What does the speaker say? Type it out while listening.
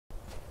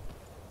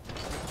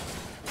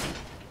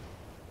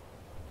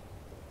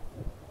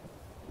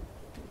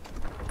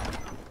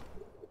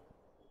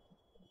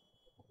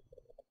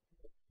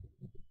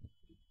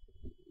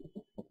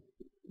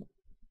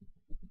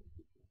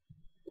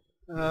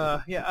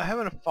Yeah, I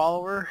haven't a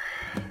follower.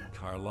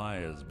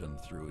 Carlia's been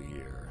through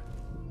here.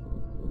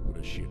 What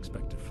does she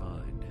expect to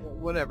find?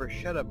 Whatever,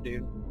 shut up,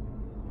 dude.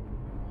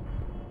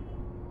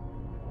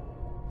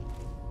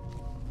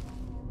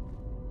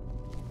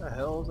 What the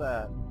hell is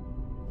that?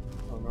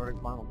 Oh, Nordic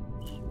vinyl.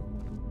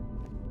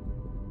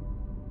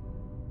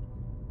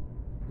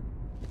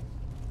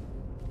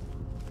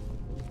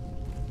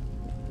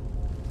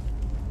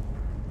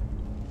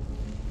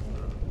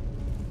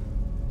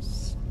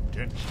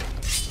 Stench.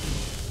 This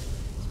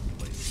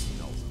place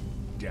smells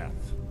of death.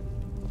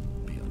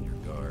 Be on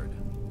your guard.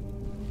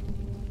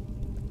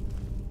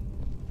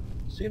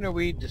 Sooner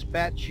we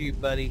dispatch you,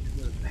 buddy,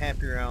 the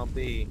happier I'll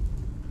be.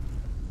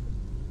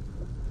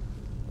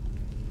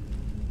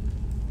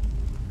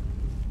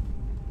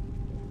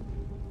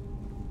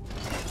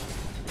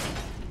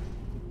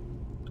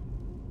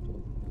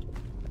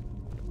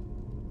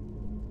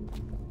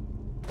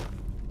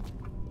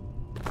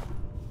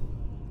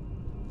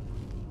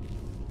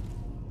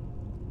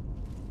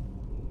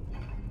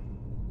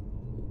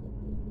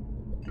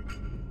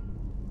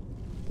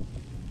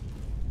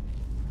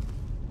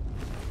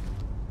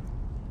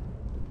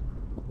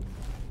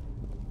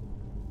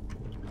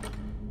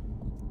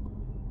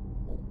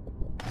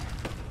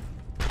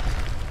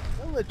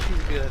 I'll let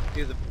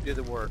you do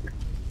the work.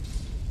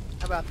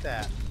 How about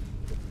that?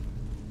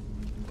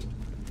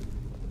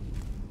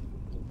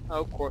 Oh,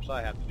 of course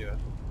I have to do it.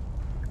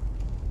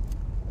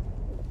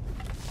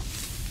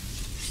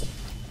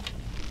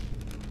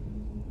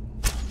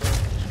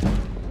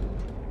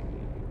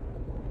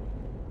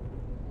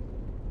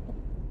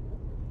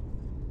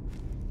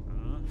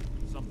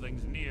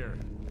 Something's near.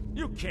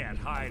 You can't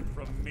hide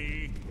from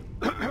me.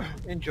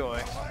 Enjoy.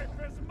 Life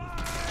is mine!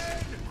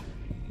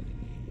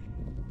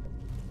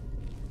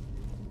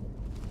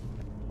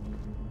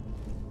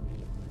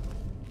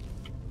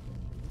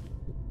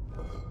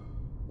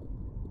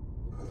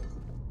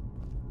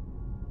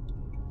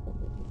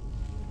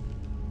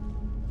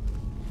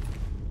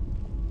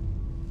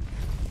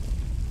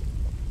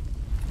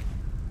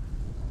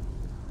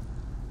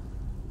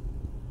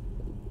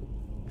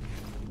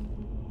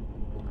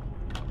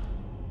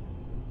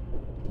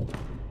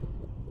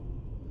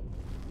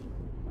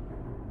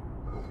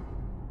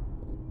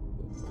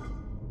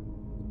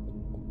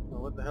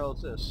 What the hell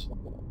is this?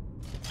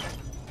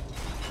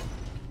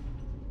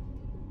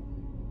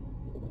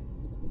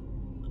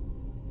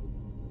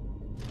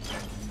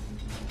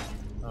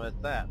 Oh, it's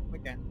that.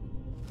 Okay.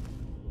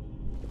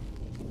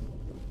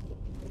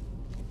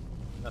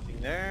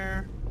 Nothing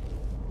there.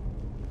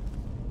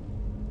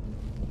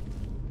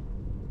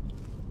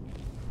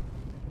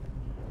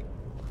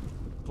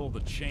 Pull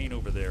the chain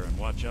over there and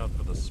watch out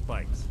for the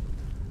spikes.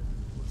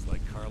 Looks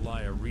like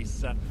Carlia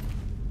reset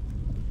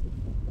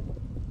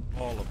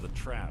all of the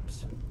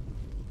traps.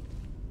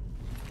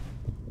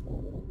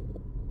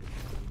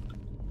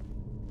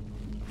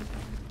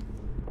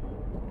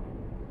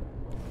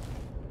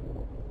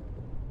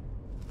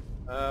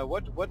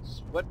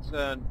 What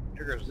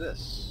triggers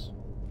this?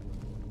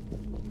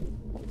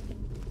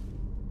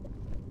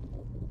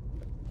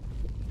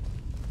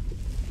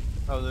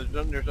 Oh,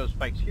 there's no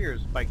spikes here.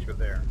 The spikes are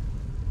there.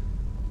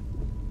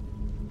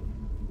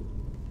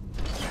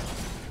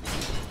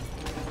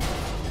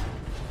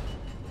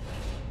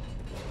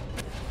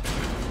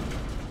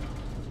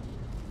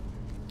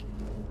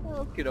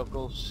 Okie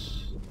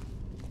dokes.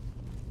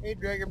 Hey,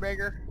 Dragger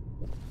Beggar.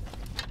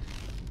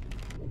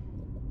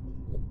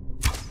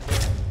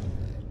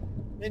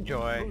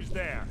 Enjoy. Who's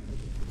there?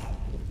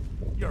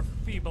 Your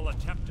feeble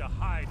attempt to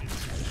hide is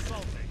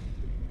insulting.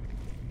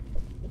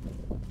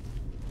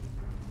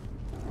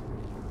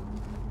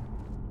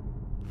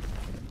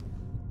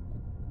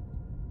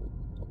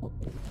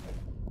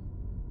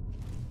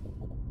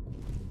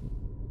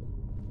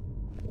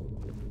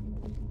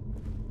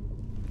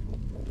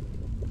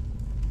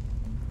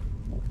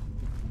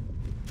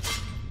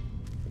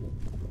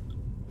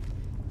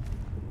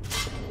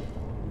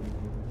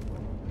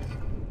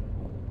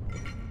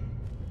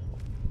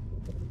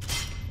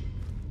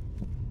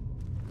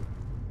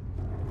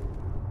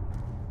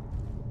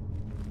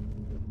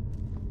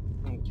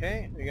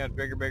 Okay, we got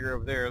Dragger Beggar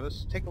over there.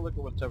 Let's take a look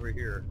at what's over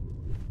here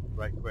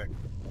right quick.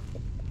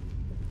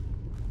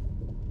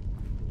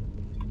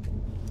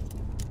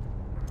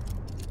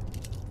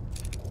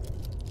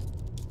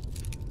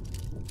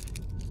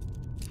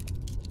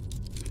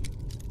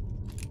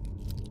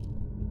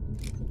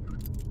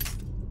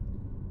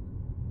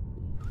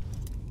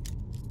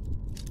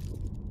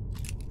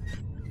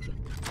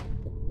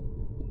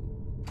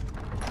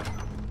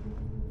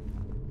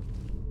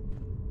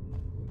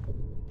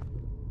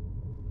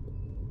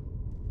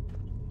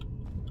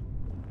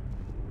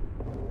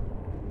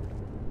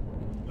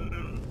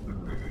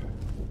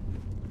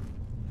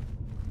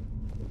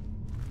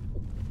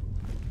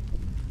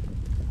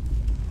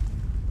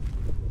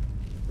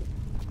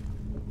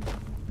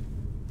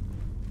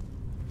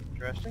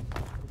 Interesting.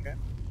 Okay.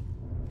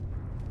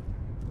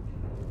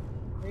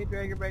 Hey,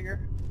 Dragger Beggar.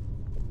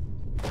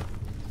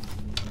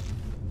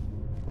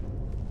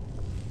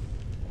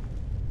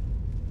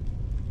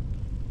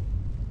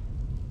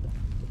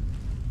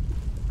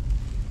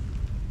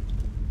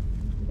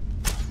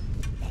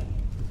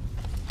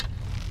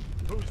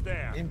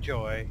 death.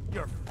 Enjoy.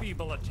 Your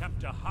feeble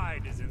attempt to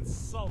hide is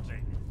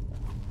insulting.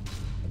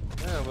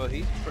 Oh, well,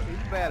 he's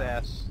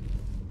badass.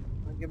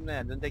 I'll give him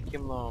that. Doesn't take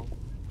him long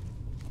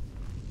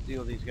to deal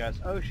with these guys.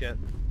 Oh, shit.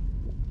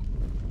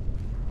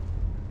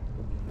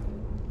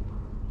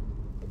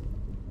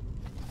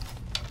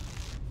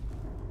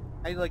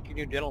 How do you like your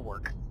new dental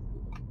work?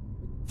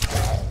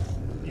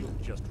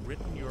 You've just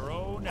written your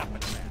own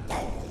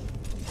epitaph.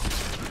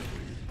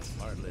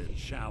 Hardly a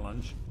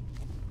challenge.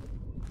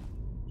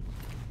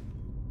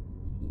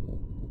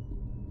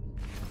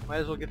 Might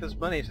as well get this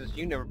money since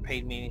you never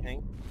paid me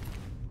anything.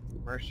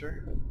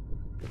 Mercer.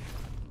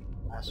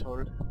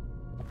 Assholder.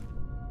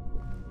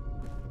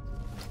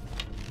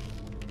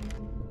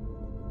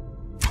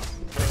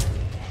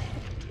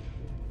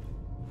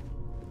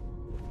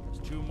 There's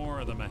 2 more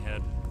of them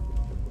ahead.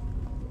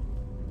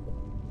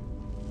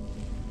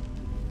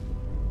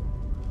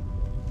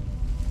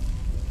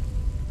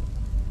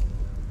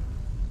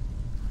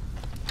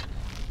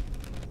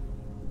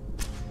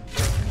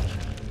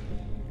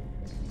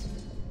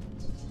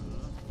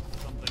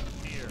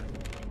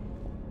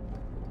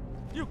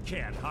 You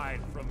can't hide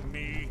from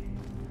me.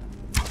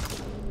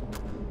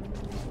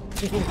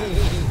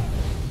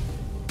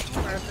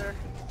 Arthur,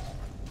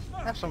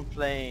 have some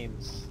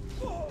flames.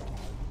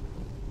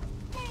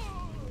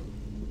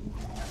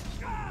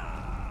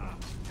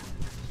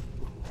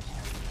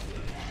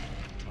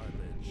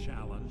 Hardly a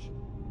challenge.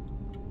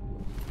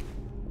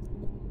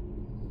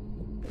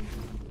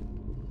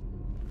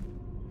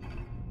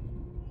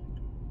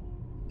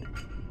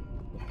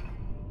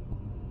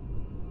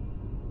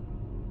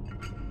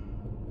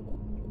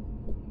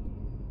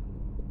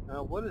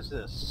 What is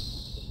this?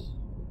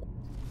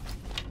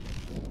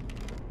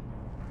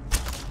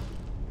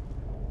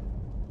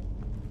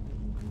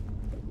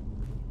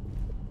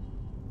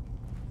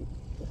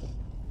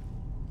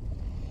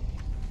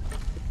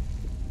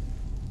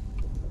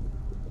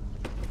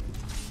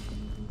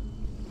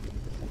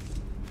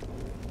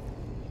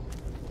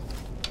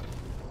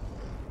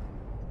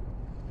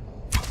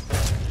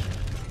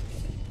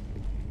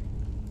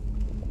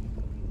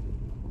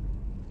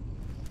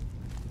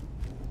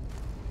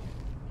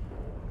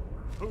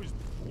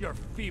 Your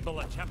feeble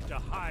attempt to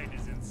hide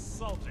is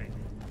insulting.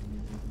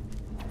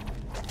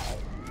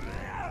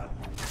 That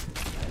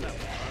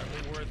was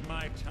hardly worth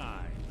my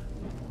time.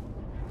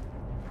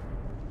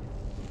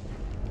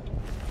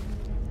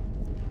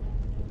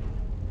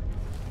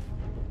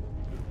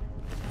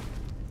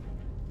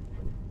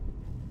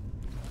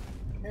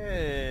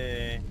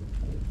 Hey.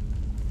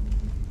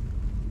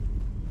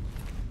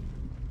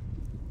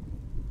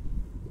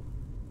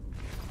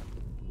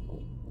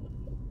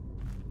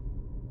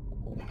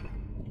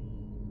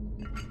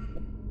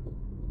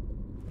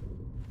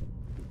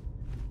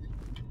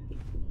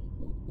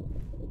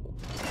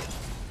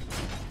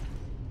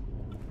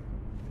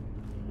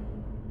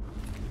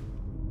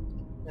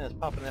 Let's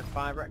pop an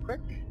F5 right quick.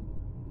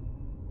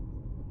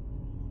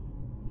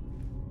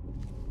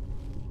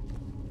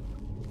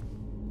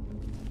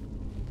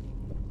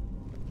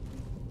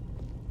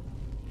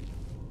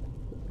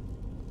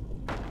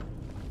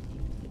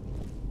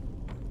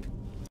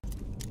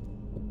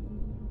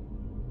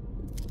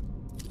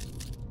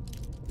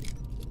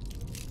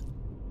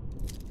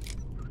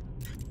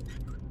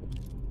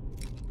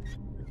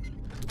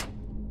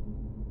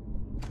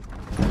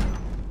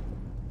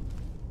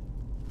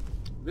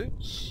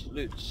 Loots,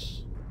 loots.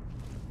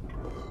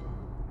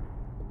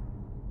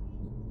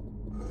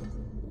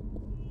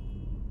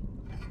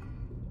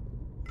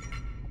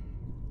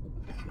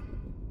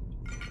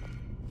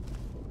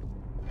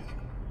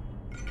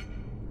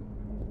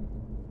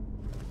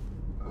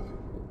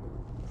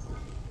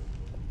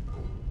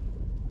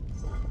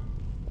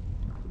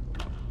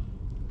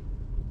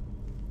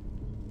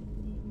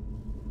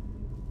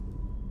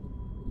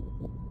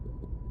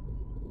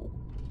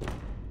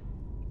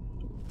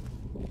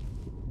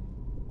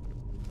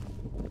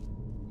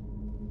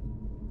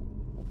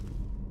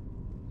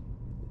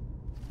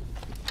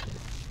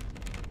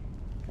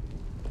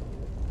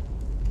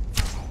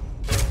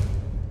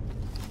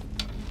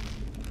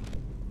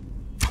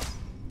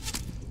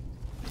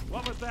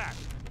 What was that?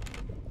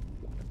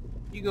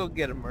 You go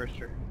get him,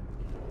 Mercer.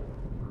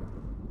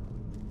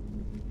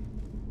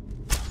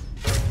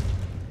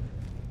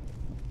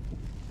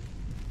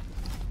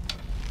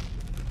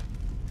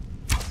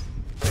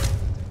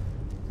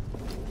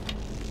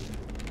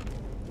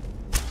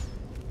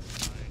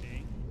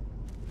 Hiding.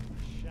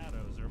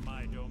 Shadows are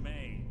my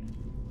domain.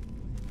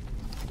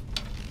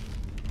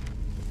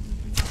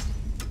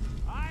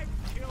 I've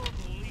killed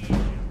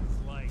legions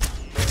like you.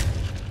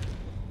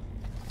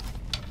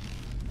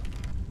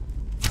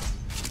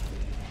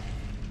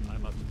 I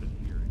must have been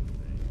hearing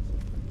things.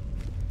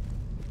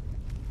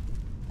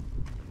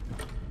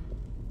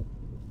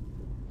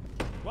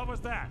 What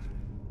was that?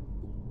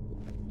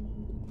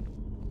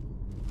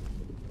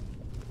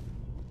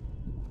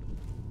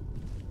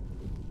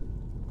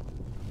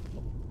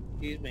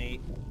 Excuse me.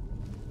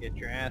 Get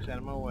your ass out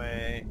of my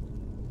way.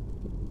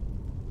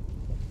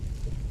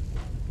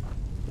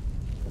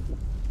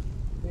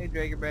 Hey,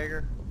 Drager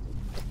Bagger.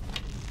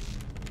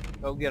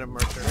 Go get him,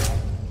 Mercer.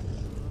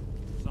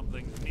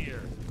 Something's near.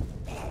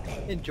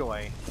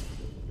 Enjoy.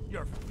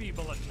 Your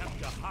feeble attempt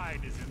to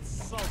hide is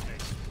insulting.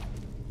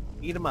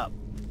 Eat him up.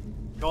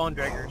 Go on,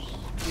 Draggers.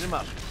 Eat him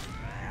up.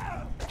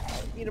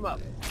 Eat him up.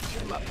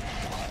 Eat him up.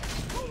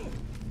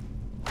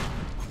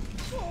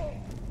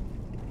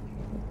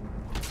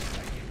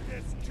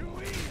 It's too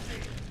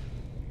easy.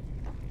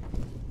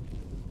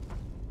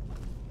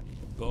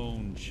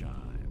 Bone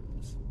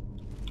chimes.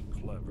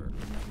 Clever.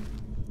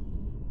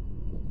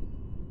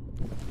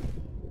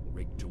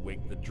 Rig to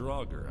wake the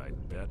Draugr,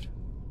 I'd bet.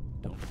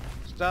 Don't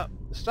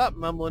Stop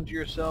mumbling to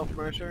yourself,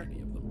 Mercer.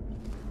 any of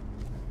them.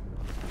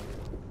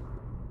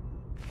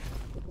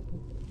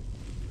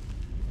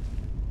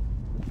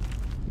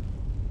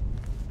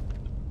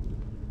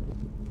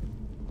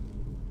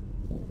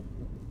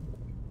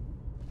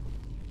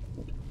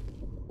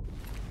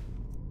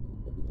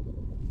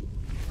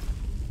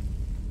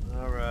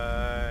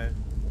 Alright.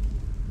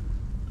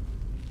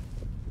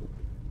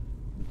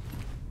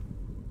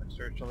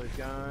 Search all these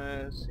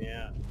guys.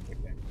 Yeah.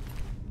 Okay.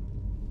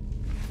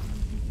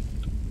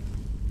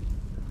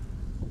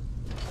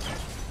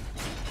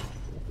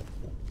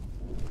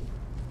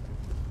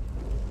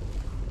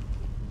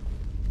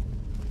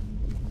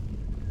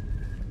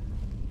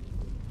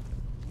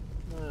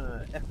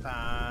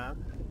 F5.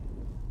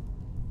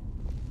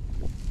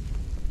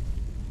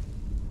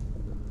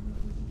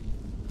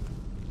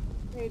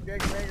 Hey,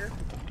 Dragger.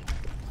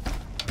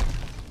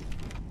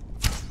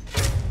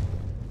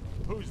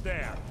 Who's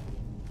there?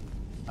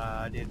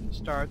 I didn't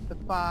start the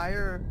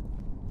fire.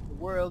 The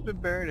world's been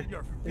burning.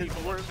 Your It's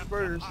feeble world's attempt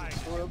burning. to hide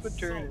The world's been is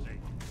turning.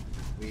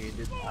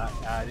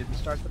 insulting. I didn't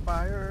start the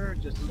fire.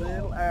 Just a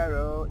little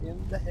arrow in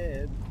the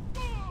head.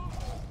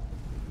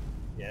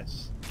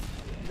 Yes.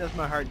 It does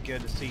my heart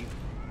good to see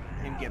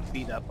him get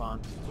beat up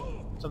on.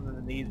 Something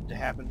that needed to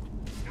happen.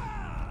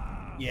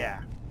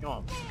 Yeah. Come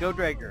on. Go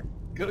Drager.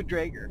 Go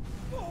Drager.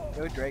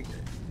 Go Drager.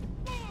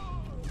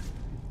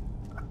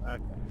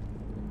 Okay.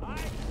 I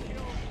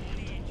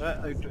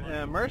killed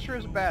legions. Mercer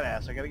is a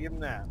badass. I gotta give him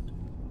that.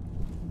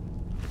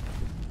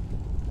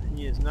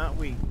 He is not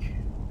weak.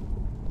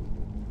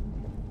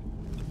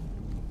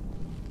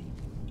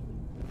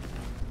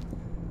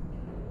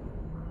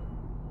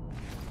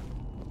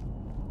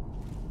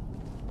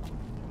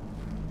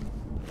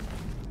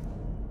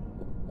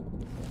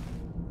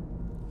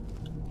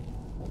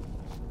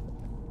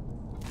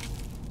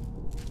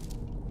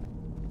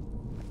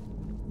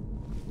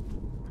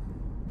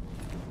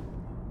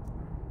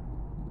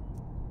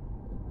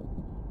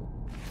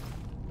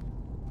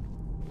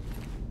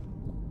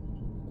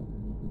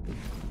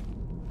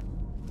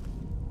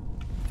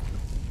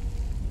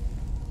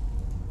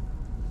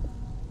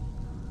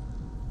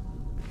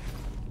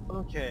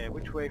 Okay,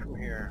 which way from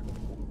here?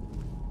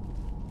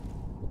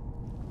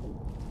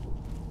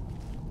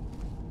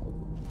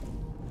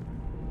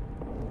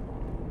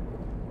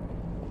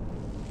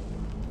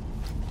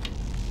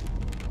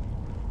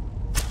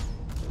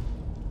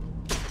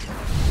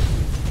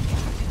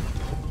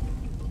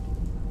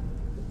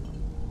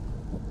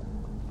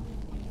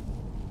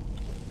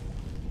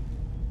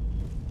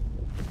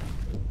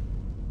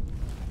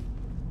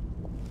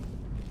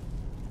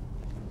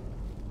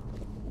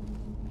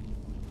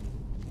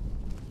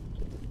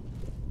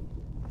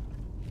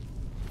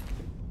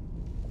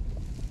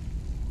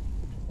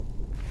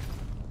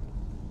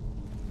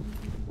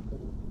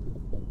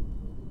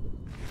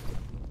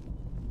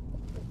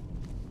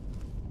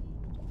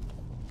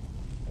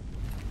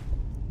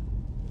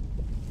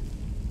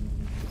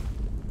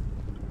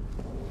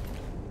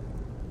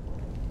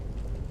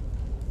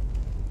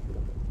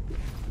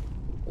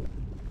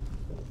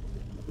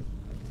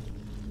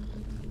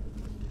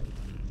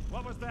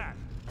 What was that?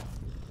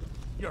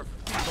 Your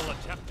feeble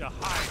attempt to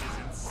hide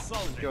is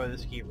insulting. Enjoy the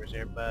skeevers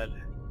there, bud.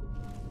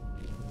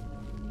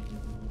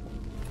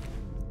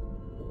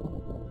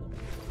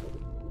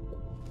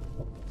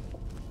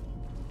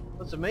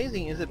 What's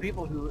amazing is that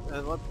people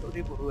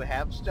who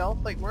have stealth,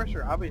 like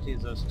Mercer, obviously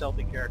is a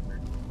stealthy character,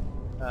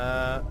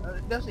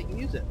 doesn't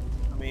use it.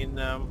 I mean,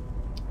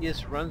 he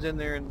just runs in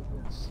there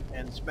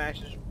and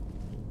smashes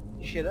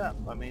shit up.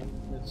 I mean,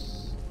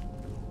 there's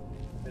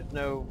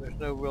no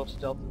real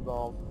stealth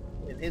involved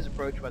in his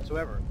approach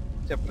whatsoever,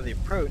 except for the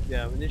approach,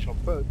 the initial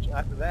approach.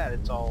 After that,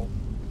 it's all.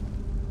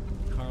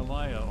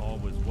 Carlia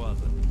always was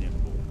a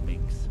nimble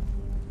minx.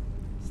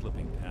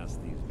 Slipping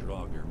past these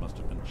Draugr must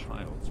have been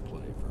child's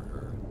play for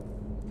her.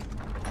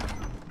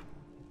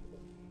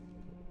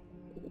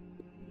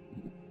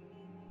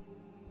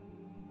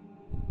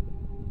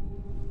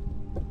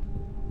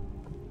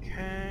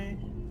 Okay.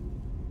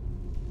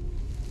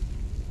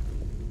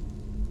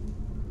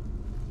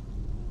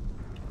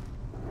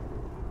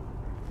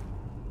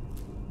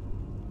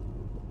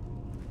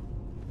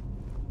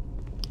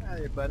 Hi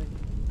there, buddy.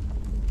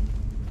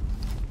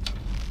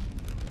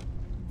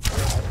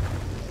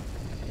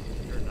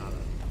 You're not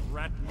a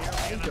threat, merely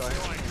an Enjoy.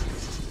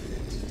 annoyance.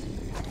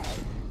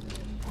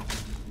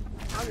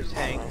 I'll just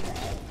hang.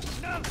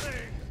 Nothing!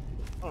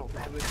 I don't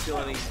feel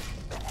any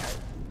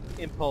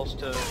impulse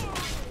to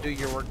do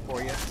your work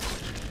for you.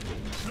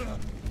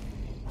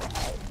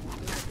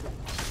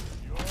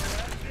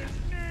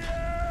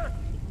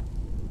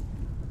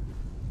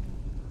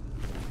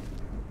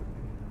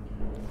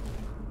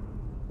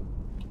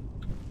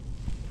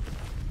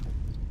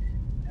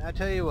 I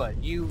tell you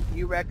what, you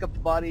rack up the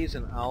bodies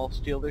and I'll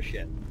steal their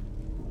shit.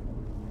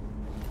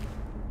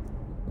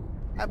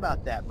 How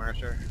about that,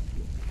 Mercer?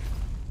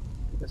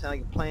 That sound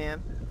like a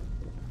plan?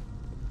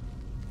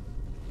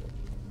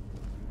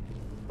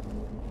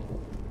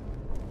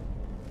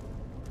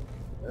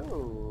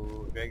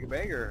 Oh,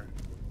 beggar.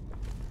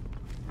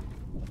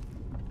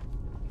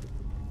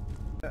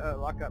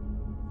 Lock up.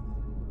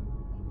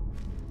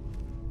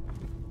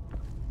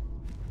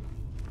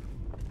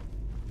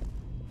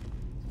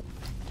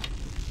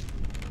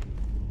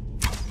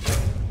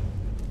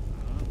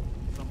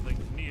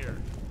 Something's near.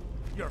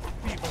 Your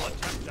feeble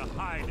attempt to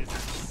hide is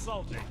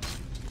insulting.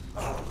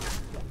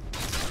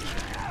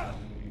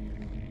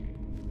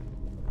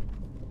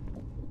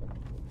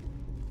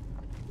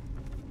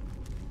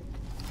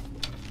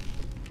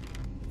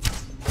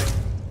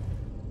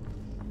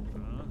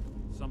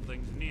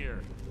 Something's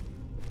near.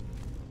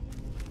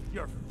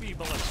 Your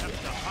feeble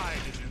attempt to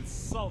hide is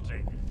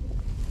insulting.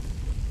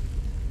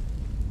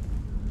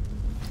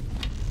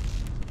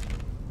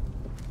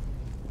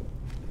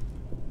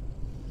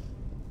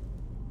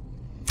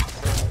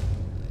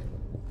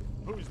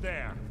 Who's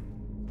there?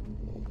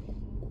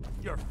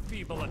 Your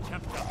feeble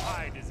attempt to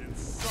hide is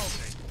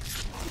insulting.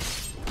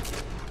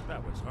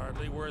 That was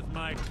hardly worth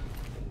my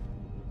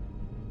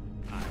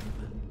time.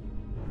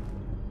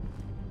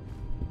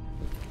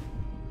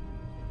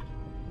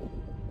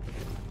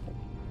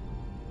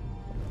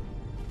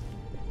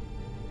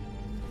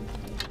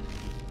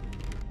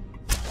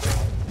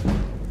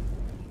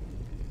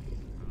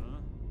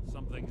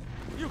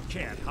 You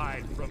can't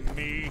hide from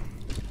me.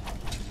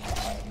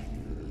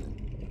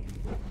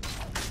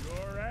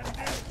 Your end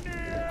is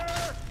near.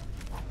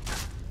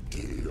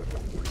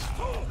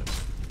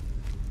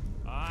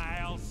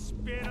 I'll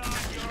spit on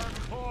your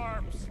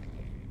corpse.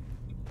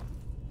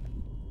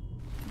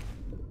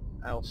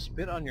 I'll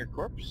spit on your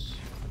corpse?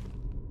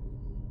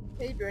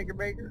 Hey,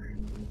 Baker.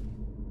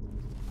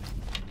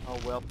 Oh,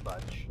 well,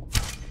 fudge.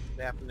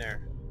 What happened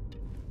there?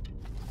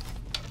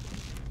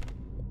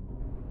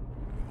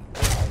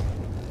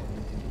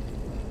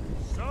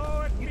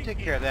 You take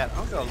care of that.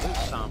 I'm gonna loot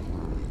some.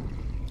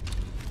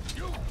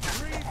 You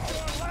breathe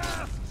your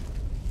last.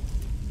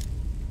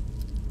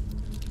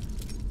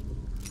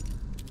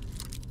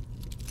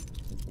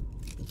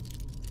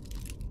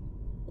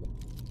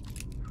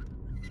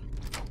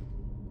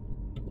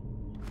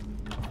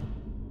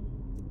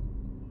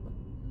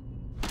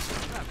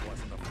 That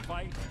wasn't a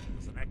fight. It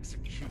was an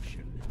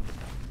execution.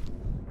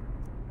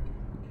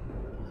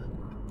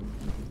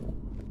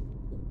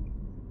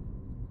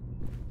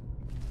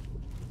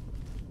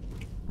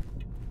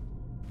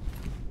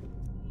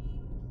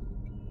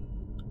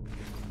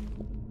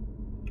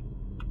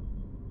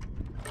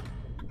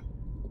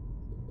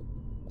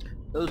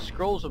 Those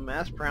scrolls of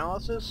mass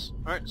paralysis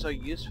aren't so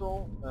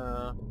useful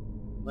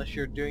unless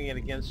you're doing it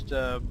against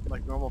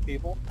like normal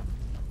people,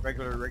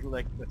 regular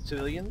like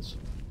civilians.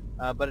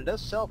 But it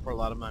does sell for a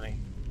lot of money.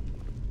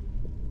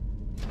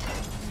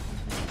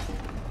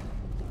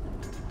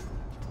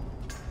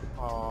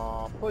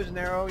 Aw, poison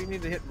arrow, you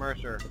need to hit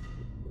Mercer.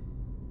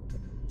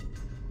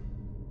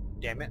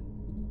 Damn it.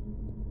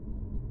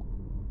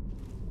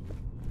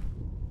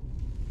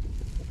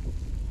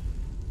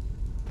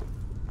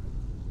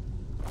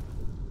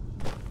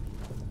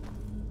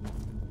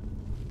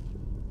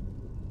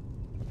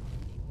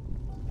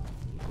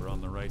 We're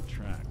on the right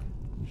track.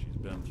 She's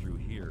been through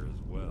here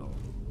as well.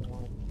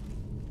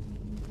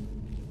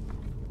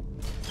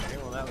 Okay,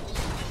 well that was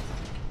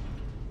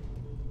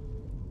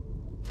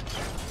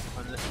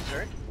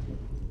unnecessary.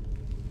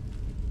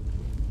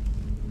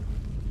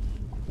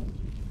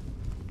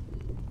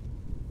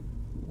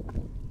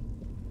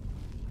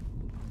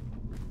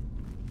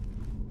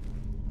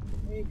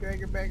 Hey,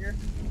 beggar.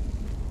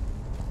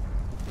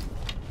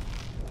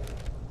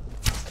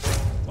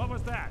 What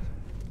was that?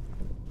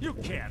 You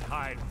can't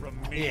hide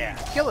from me. Yeah,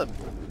 kill him.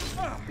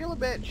 Kill a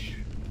bitch.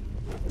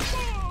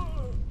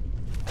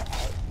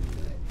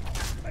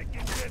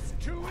 Making this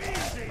too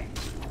easy.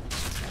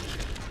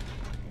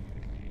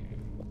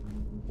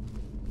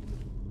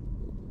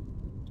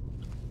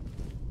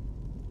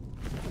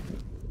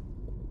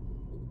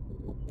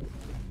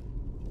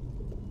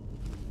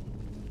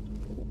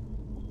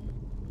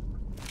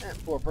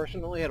 That poor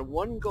person only had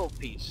one gold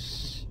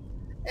piece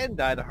and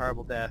died a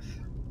horrible death.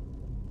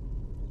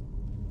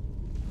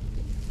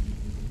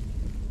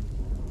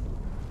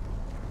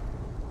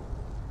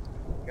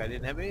 Guy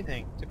didn't have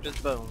anything except his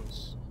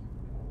bones.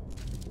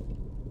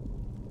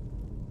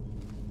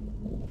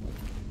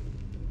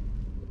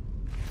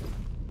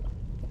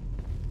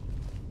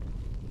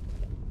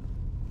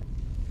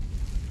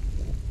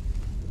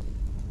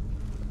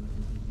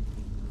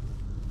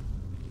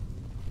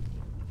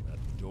 That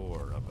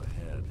door up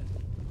ahead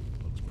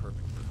looks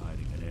perfect for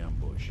hiding an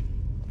ambush.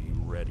 Be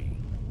ready.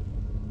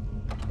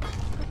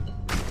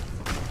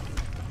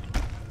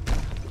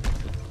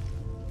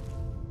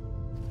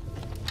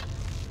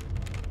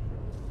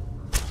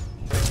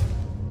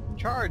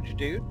 charge,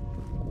 dude.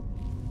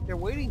 They're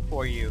waiting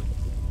for you.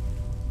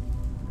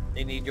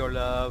 They need your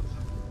love.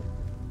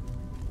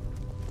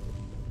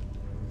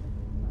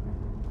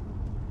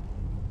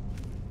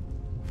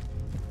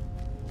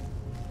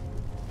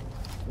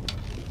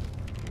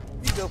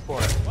 You go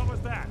for it. What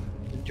was that?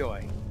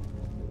 Enjoy.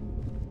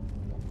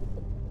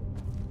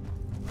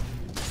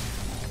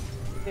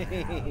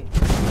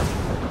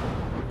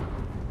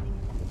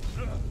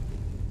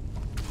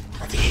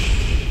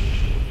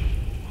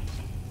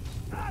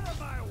 Out of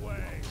my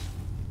way!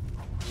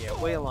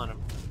 Yeah, wail on him.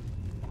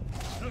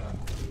 Your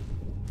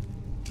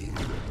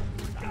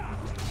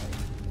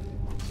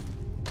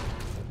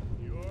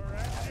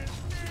end is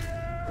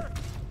near!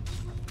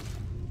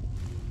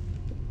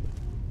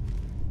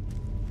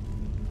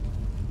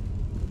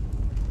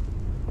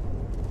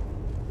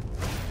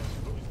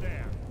 Who's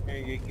there? There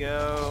you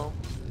go,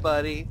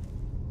 buddy.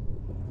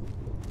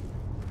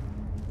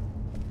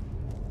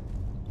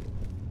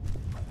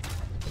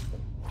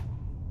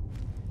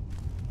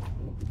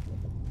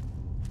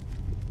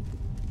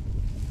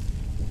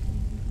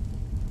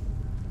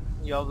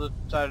 Y'all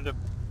decided to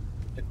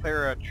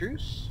declare a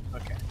truce?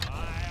 Okay.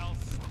 I'll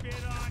spit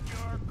on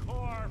your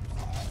corpse!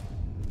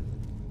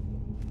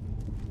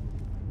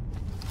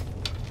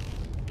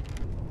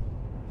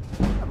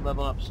 I'm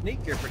leveling up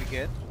sneak here pretty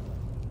good.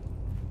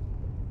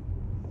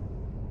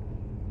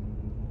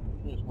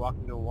 Just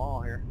walking to a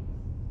wall here.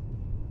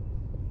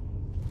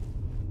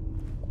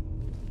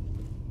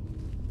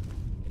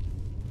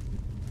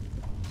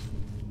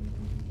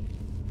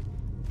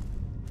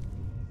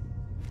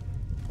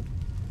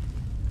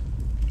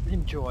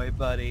 Enjoy,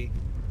 buddy.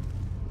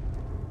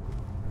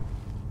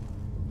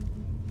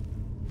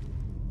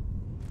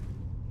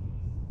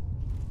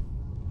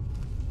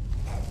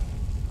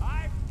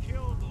 I've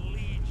killed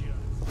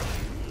legions.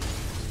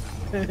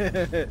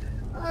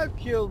 I've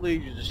killed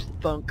legions,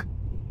 thunk.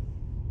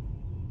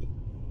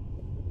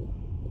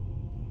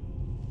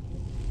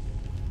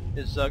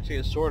 It sucks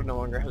his sword no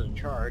longer has a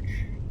charge.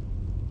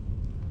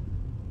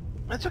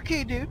 That's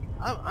okay, dude.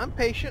 I'm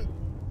patient.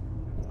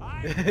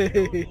 I've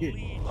killed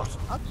legions.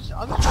 I'll just wait.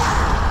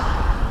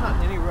 I'm not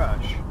in any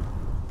rush.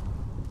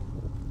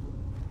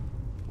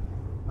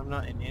 I'm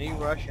not in any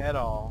rush at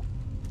all.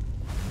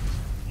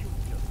 You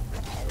just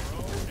picked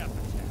your own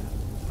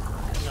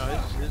epitaph. No,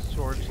 his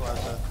sword still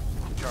has a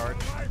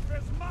charge. Your life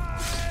is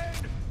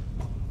mine!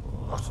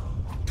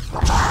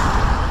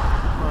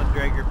 Come on,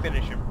 Drager,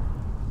 finish him.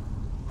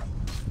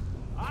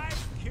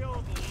 I've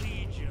killed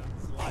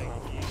legions like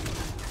you.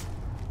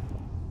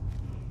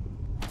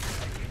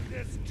 Making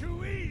this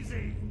too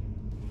easy.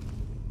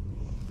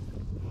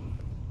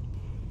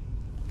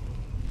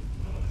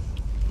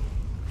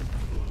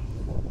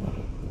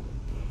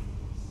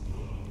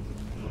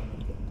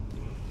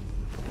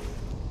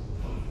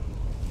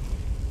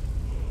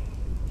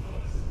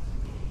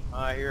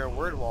 I hear a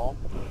word wall.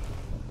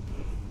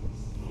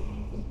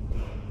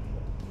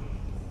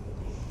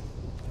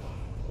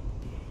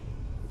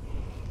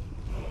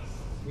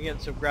 We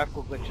get some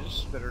graphical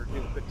glitches. Better do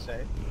a quick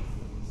save.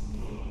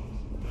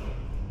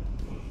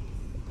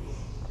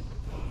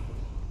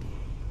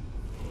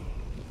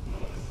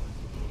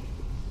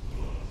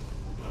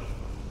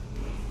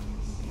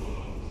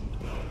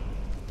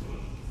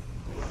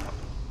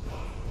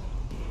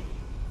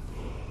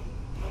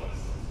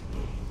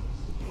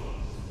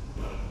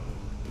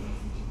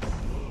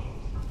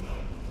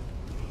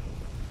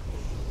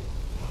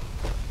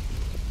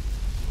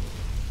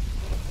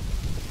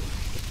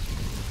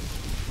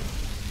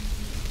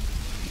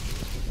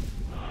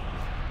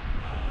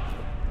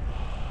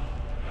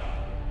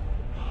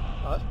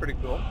 Oh, that's pretty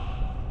cool.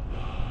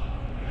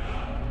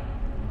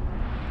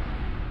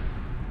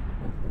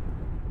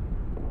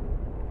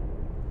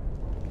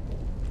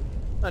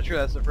 Not sure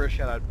that's the first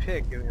shot I'd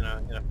pick in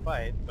a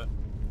fight, but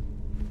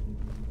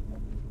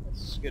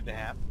it's good to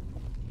have.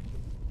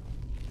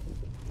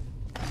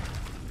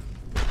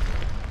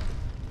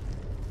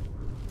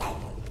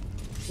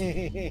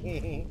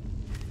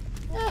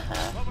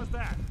 What was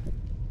that?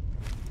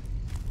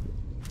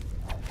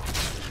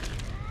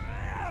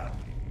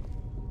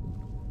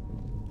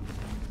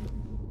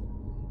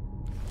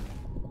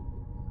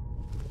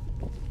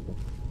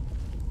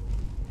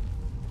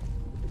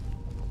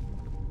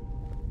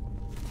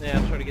 Yeah,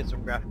 I'm trying to get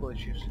some graphical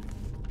issues.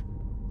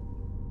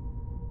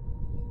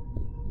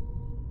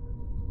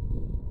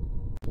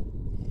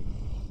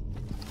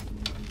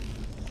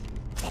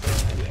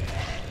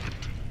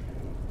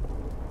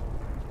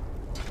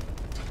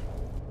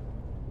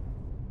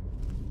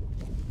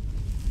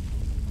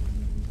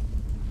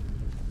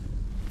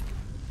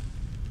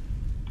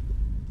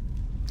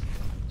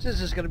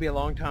 Since it's going to be a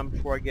long time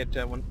before I get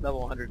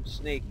level 100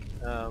 snake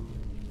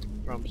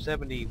from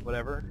 70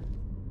 whatever.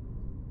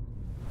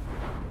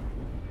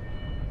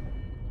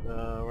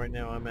 Right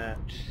now I'm at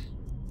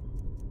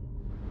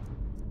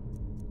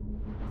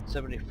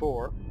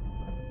 74.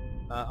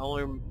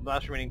 Only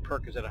last remaining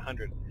perk is at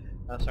 100.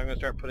 So I'm going to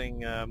start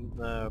putting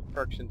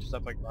perks into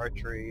stuff like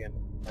archery and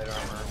light armor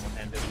and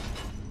one-handed,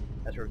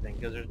 that sort of thing.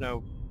 Because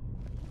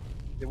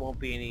there won't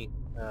be any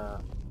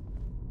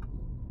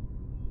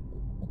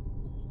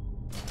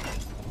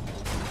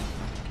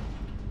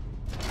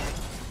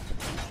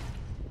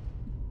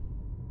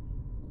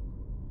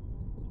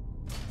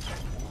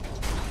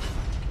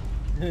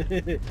No,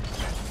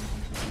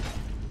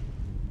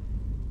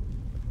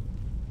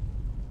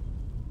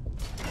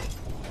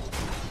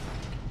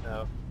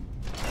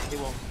 he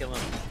won't kill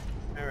him.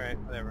 Alright,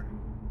 whatever.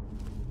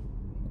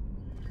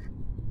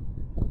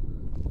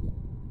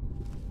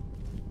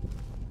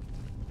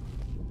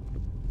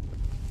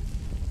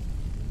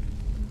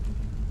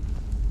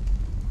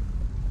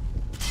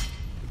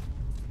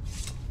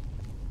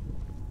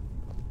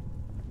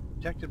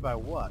 Protected by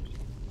what?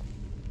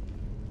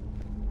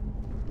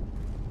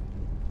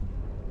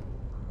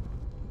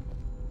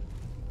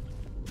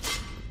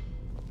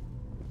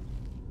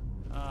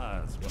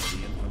 Ah, it's one of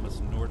the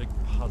infamous Nordic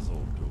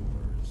puzzle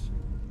doors.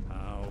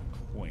 How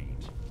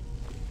quaint.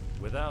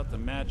 Without the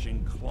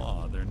matching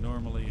claw, they're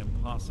normally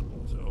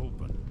impossible to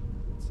open.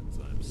 Since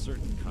I'm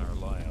certain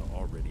Carlisle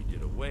already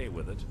did away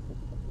with it,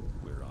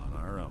 we're on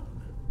our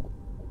own.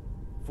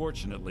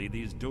 Fortunately,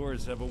 these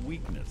doors have a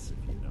weakness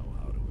if you know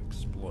how to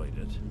exploit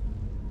it.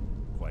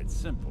 Quite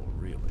simple,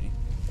 really.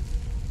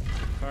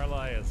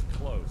 Carlisle is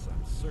close,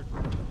 I'm certain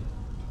of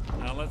it.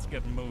 Now let's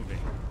get moving.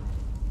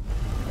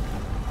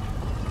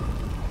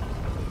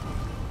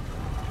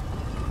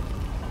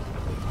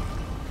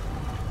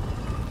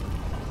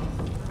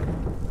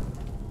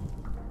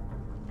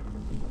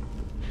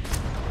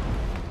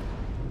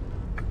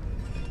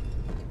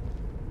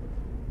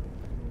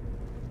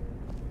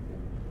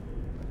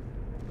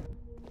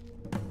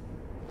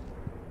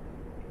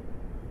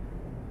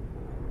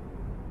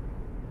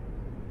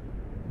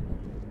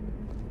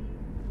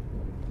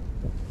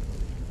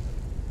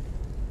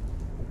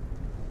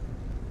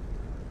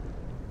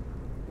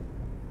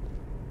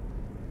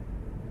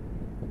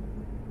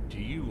 Do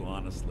you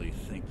honestly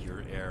think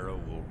your arrow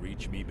will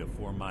reach me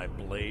before my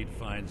blade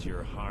finds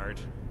your heart?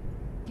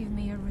 Give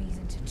me a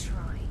reason to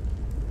try.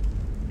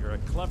 You're a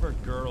clever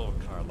girl,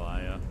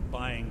 Carlisle.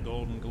 Buying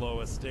Golden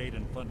Glow Estate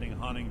and funding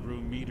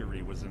Honningbrew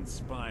Meadery was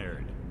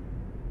inspired.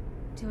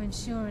 To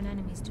ensure an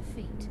enemy's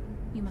defeat,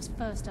 you must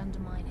first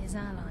undermine his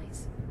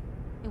allies.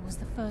 It was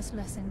the first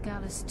lesson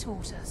Gallus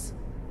taught us.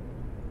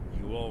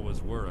 You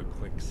always were a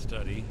quick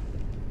study.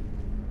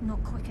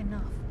 Not quick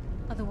enough,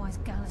 otherwise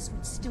Gallus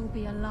would still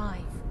be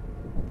alive.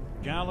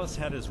 Gallus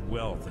had his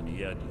wealth and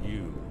he had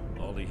you.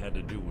 All he had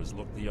to do was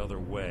look the other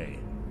way.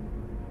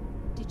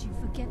 Did you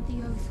forget the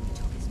oath we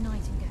took as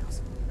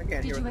nightingales? I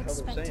can't hear Did you what the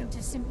hell they're expect him saying.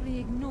 to simply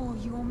ignore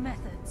your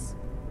methods?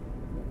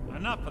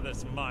 Enough of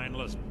this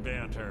mindless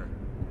banter.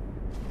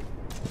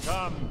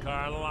 Come,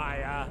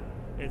 Carlisle.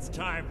 It's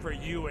time for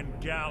you and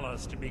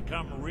Gallus to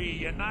become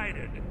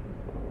reunited.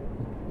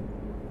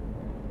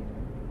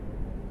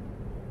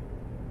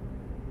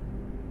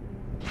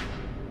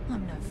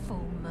 I'm no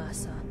fool,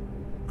 Mercer.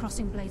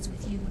 Crossing blades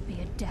with you would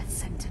be a death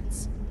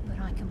sentence.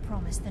 But I can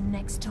promise the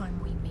next time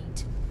we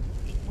meet,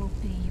 it will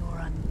be your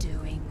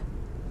undoing.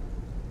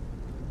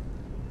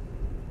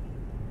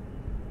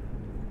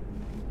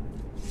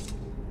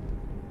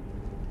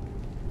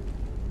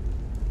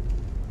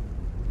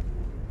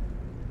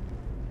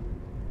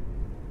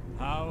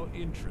 How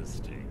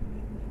interesting.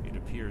 It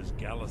appears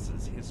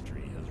Gallus's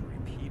history has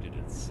repeated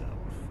itself.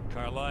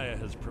 Carlisle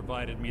has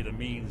provided me the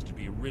means to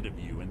be rid of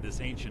you, and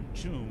this ancient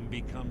tomb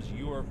becomes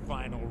your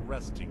final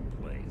resting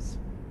place.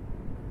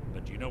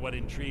 But you know what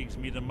intrigues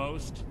me the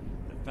most?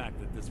 The fact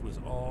that this was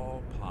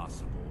all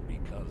possible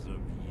because of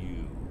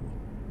you.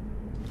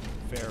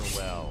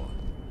 Farewell.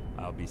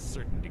 I'll be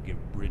certain to give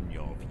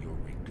Brynjolf your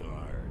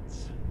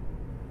regards.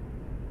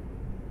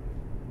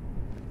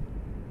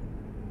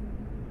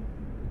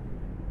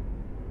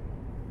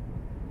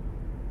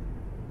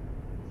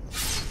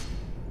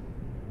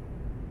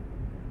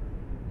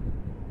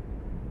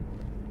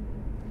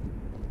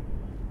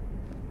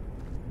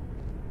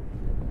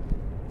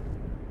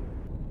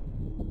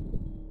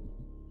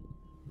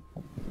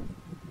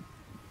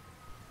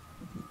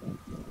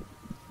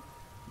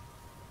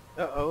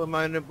 Uh-oh, am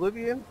I in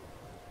Oblivion?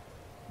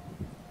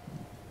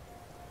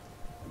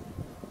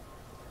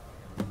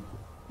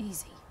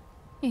 Easy.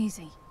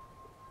 Easy.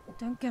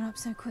 Don't get up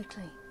so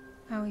quickly.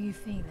 How are you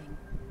feeling?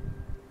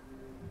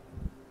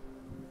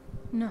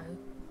 No,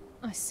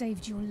 I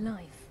saved your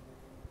life.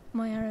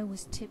 My arrow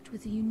was tipped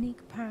with a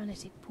unique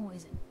paralytic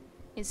poison.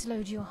 It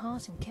slowed your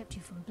heart and kept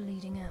you from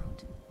bleeding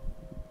out.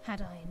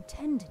 Had I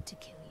intended to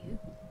kill you,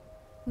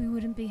 we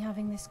wouldn't be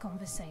having this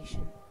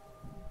conversation.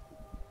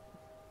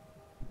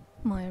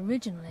 My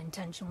original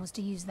intention was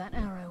to use that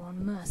arrow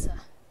on Mercer,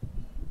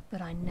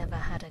 but I never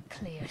had a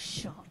clear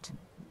shot.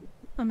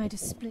 I made a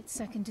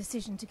split-second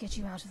decision to get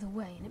you out of the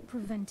way, and it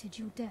prevented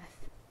your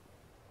death.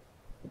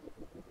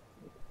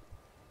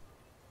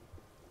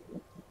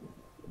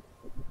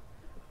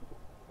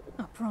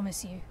 I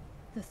promise you,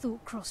 the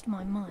thought crossed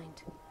my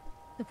mind.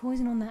 The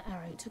poison on that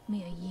arrow took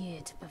me a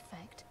year to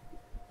perfect.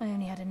 I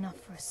only had enough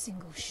for a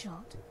single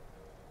shot.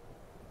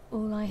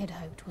 All I had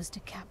hoped was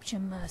to capture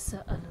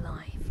Mercer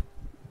alive.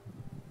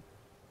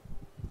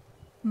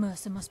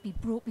 Mercer must be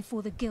brought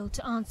before the guild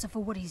to answer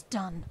for what he's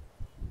done.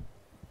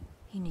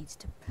 He needs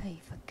to pay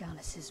for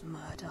Gallus's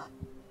murder.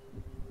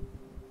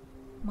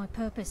 My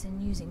purpose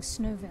in using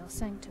Snowveil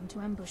Sanctum to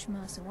ambush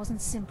Mercer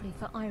wasn't simply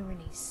for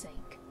irony's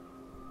sake.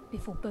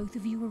 Before both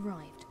of you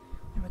arrived,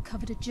 I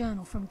recovered a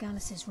journal from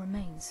Gallus's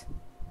remains.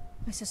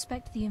 I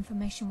suspect the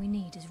information we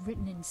need is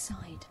written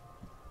inside.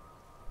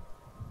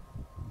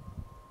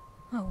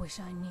 I wish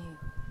I knew.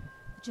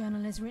 The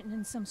journal is written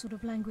in some sort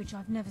of language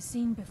I've never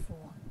seen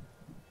before.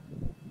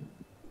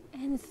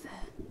 Enther.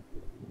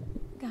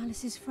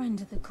 Gallus's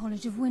friend at the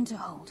College of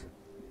Winterhold.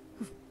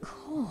 Of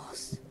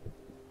course.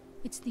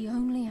 It's the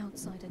only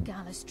outsider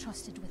Gallus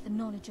trusted with the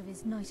knowledge of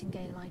his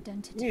Nightingale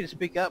identity. You need to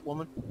speak up,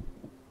 woman.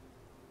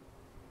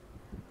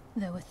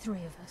 There were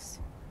 3 of us.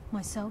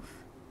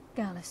 Myself,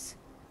 Gallus,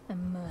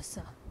 and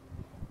Mercer.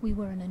 We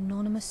were an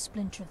anonymous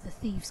splinter of the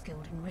Thieves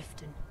Guild in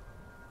Riften.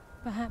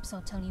 Perhaps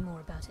I'll tell you more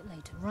about it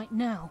later. Right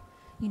now,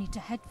 you need to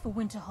head for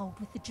Winterhold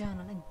with the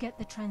journal and get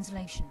the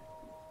translation.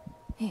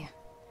 Here,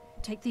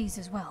 take these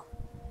as well.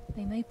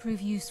 They may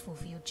prove useful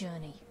for your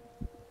journey.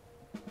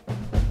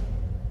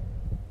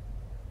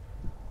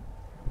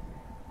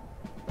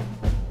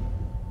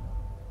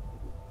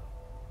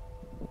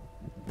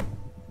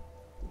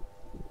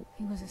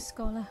 He was a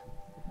scholar,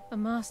 a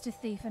master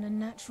thief, and a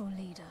natural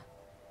leader.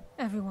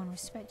 Everyone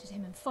respected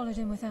him and followed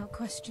him without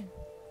question.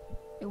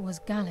 It was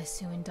Gallus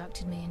who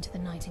inducted me into the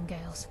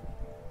Nightingales,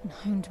 and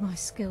honed my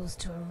skills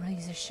to a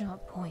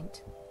razor-sharp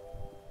point.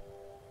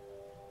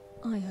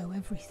 I owe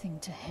everything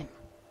to him.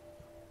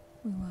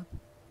 We were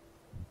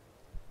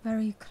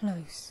very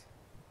close.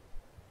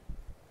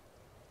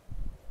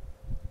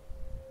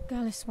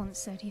 Gallus once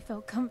said he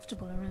felt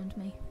comfortable around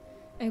me,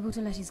 able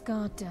to let his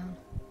guard down.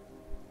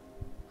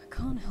 I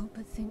can't help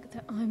but think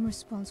that I'm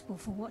responsible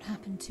for what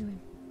happened to him.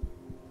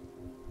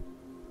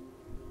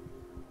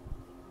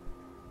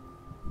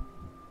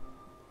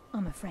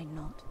 I'm afraid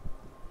not.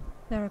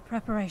 There are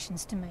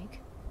preparations to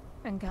make,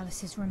 and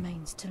Gallus's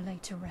remains to lay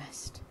to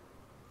rest.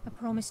 I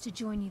promise to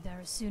join you there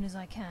as soon as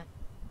I can.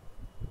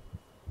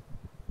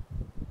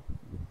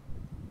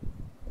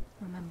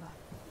 Remember,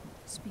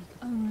 speak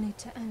only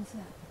to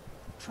Enther.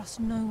 Trust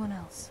no one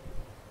else.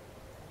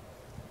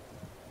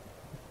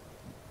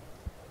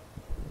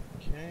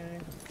 Okay.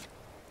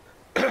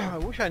 I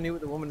wish I knew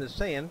what the woman is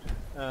saying,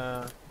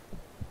 but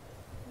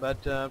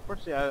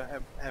unfortunately I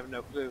have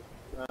no clue.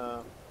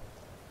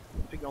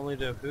 Speak only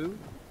to who?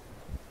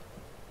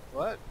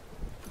 What?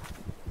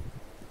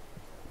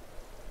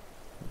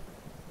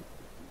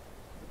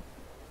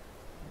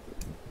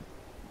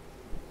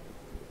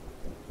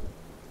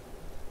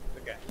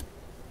 Okay.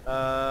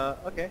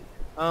 Okay.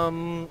 Well,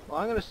 I'm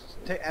gonna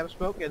have a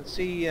smoke and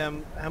see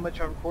how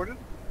much I've recorded,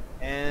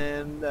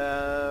 and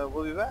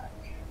we'll be back.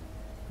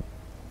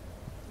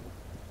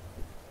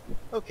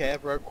 Okay,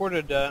 I've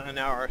recorded an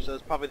hour, so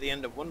it's probably the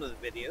end of one of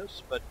the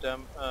videos, but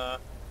I'm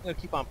gonna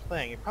keep on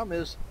playing. The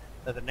problem is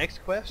that the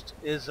next quest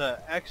is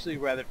actually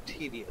rather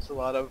tedious. A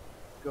lot of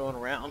going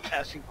around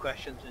asking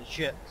questions and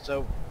shit.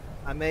 So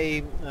I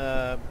may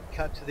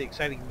cut to the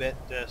exciting bit,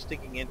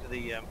 sticking into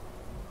the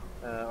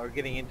or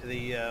getting into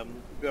the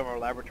Gilmore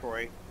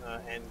laboratory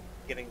and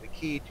getting the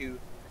key to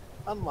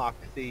unlock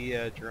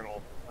the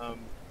journal.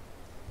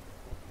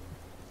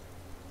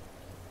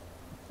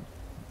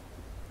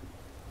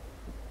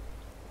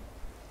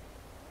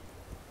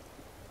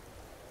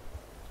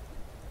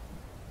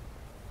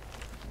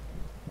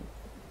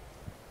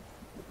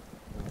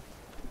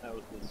 That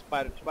was the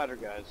spider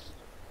guys,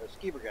 the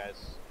skeever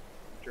guys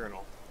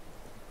journal.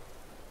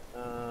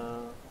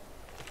 No,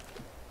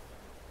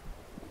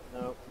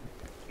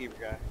 skeever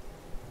guy.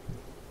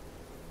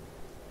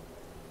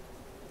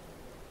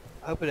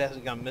 I hope it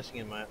hasn't gone missing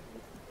in my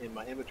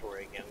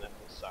inventory again. That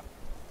would suck.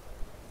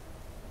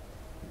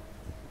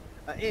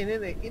 In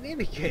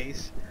any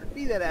case,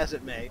 be that as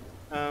it may,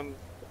 I'm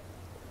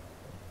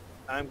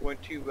going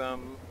to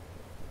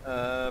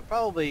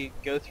probably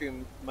go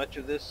through much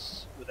of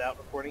this without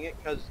recording it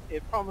because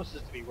it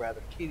promises to be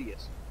rather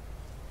tedious.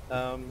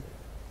 Then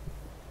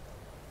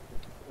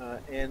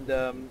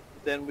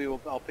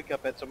I'll pick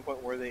up at some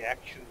point where the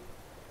action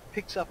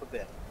picks up a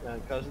bit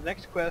because the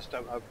next quest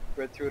I've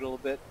read through it a little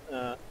bit.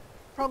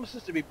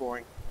 Promises to be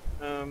boring,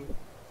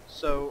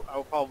 so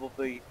I'll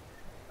probably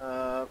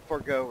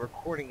forego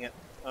recording it.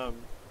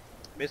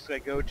 Basically, I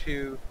go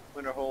to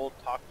Winterhold,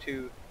 talk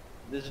to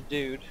this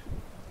dude.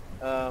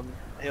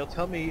 He'll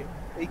tell me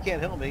he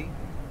can't help me,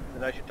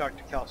 that I should talk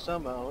to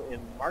Calsomo in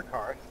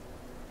Markarth.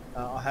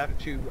 I'll have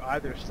to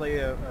either slay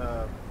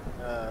a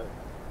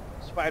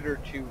spider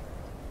to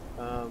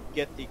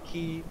get the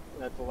key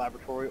at the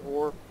laboratory,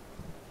 or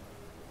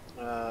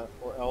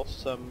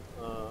else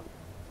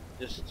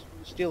just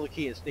steal the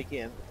key and sneak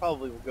in.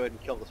 Probably we'll go ahead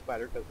and kill the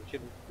spider because it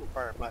shouldn't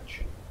require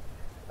much.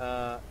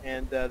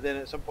 Then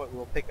at some point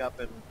we'll pick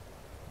up and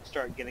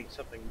start getting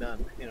something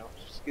done. You know,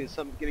 just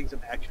getting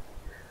some action.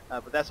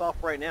 But that's all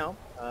for right now.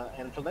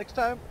 And until next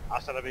time,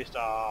 hasta la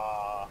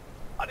vista.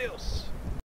 Adios.